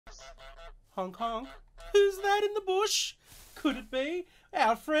Honk honk. Who's that in the bush? Could it be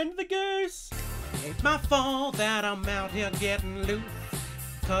our friend the goose? Ain't my fault that I'm out here getting loose,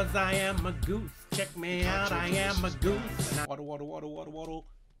 'cause I am a goose. Check me out, I am a goose. Waddle, waddle, waddle, waddle, waddle.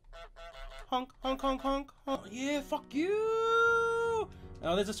 Honk, honk, honk, honk, honk. Yeah, fuck you.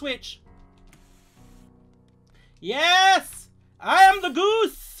 Oh, there's a switch. Yes! I am the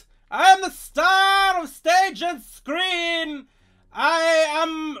goose! I am the star of stage and screen! I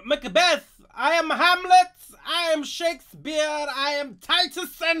am Macbeth! I am Hamlet! I am Shakespeare! I am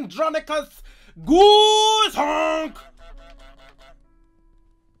Titus Andronicus! Goose honk!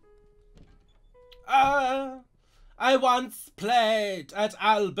 I once played at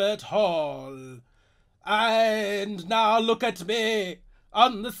Albert Hall. And now look at me!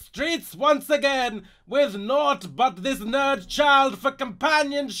 On the streets once again, with naught but this nerd child for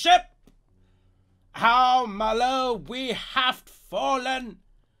companionship. How low we have fallen.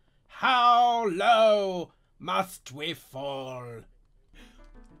 How low must we fall?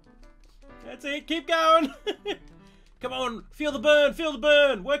 That's it, keep going. Come on, feel the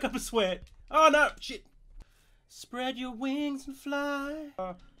burn, work up a sweat. Oh no, shit. Spread your wings and fly.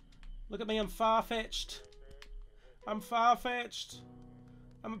 Look at me, I'm far-fetched. I'm far-fetched.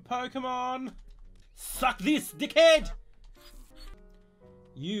 I'm a Pokemon. Suck this, dickhead!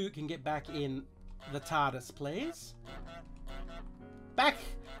 You can get back in the TARDIS, please. Back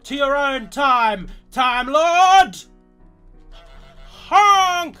to your own time, Time Lord!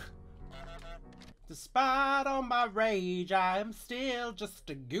 Honk! Despite all my rage, I am still just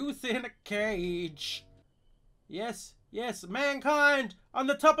a goose in a cage. Yes, yes, mankind on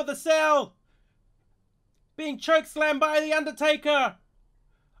the top of the cell! Being chokeslammed by the Undertaker!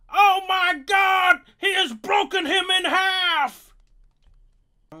 Oh my God! He has broken him in half!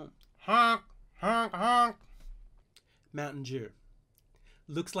 Honk, honk, honk. Mountain Dew.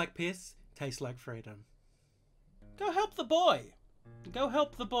 Looks like piss, tastes like freedom. Go help the boy. Go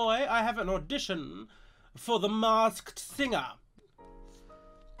help the boy. I have an audition for The Masked Singer.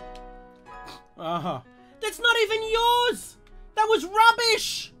 That's not even yours! That was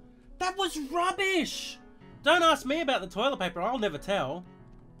rubbish! That was rubbish! Don't ask me about the toilet paper, I'll never tell.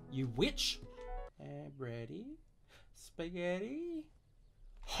 You witch. Ready. Spaghetti.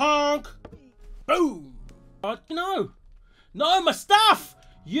 Honk. Boom. Oh, no. No, my stuff.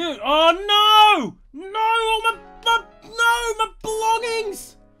 You. Oh, no. No, my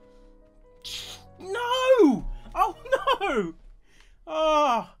belongings. No. Oh, no.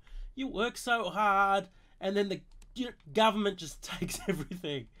 Oh, you work so hard and then the government just takes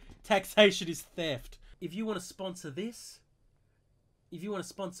everything. Taxation is theft. If you want to sponsor this, if you want to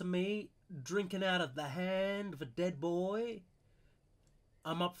sponsor me drinking out of the hand of a dead boy,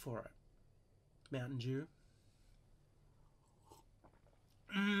 I'm up for it. Mountain Dew.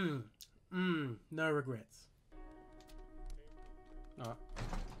 No regrets. Oh.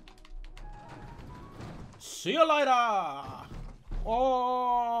 See you later!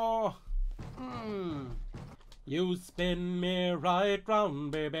 Oh! You spin me right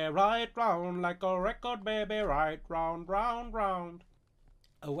round, baby, right round, like a record, baby, right round, round, round.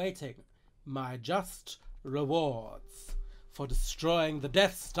 Awaiting my just rewards for destroying the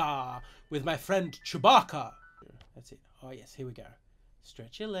Death Star with my friend Chewbacca. That's it. Oh yes, here we go.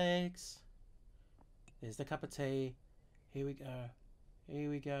 Stretch your legs. There's the cup of tea. Here we go. Here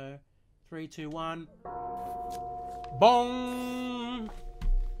we go. 3, 2, 1. Bong!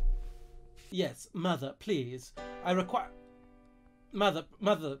 Yes, mother, please. I require... Mother,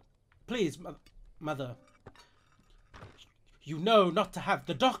 please, mother. You know not to have,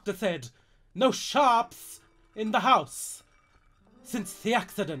 the doctor said, no sharps in the house since the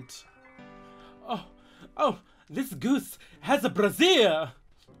accident. Oh, this goose has a brassiere.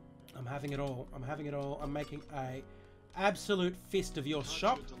 I'm having it all. I'm making a absolute fist of your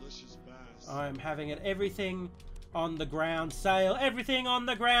shop. I'm having it. Everything on the ground sale. Everything on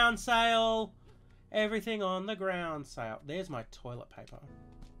the ground sale. Everything on the ground sale. There's my toilet paper.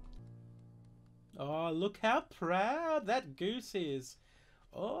 Oh, look how proud that goose is.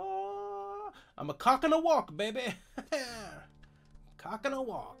 Oh, I'm a cock and a walk, baby. Cock and a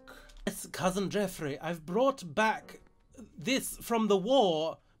walk. Yes, Cousin Jeffrey, I've brought back this from the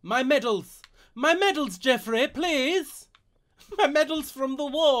war. My medals. My medals, Jeffrey, please. My medals from the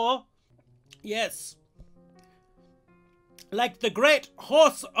war. Yes. Like the great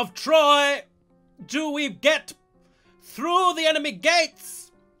horse of Troy, do we get through the enemy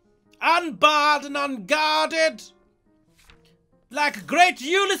gates, unbarred and unguarded, like great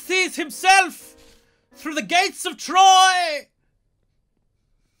Ulysses himself, through the gates of Troy.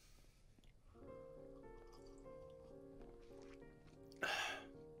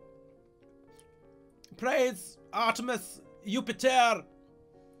 praise Artemis, Jupiter,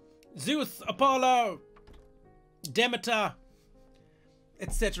 Zeus, Apollo, Demeter,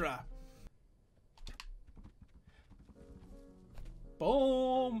 etc.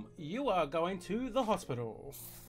 Boom! You are going to the hospital.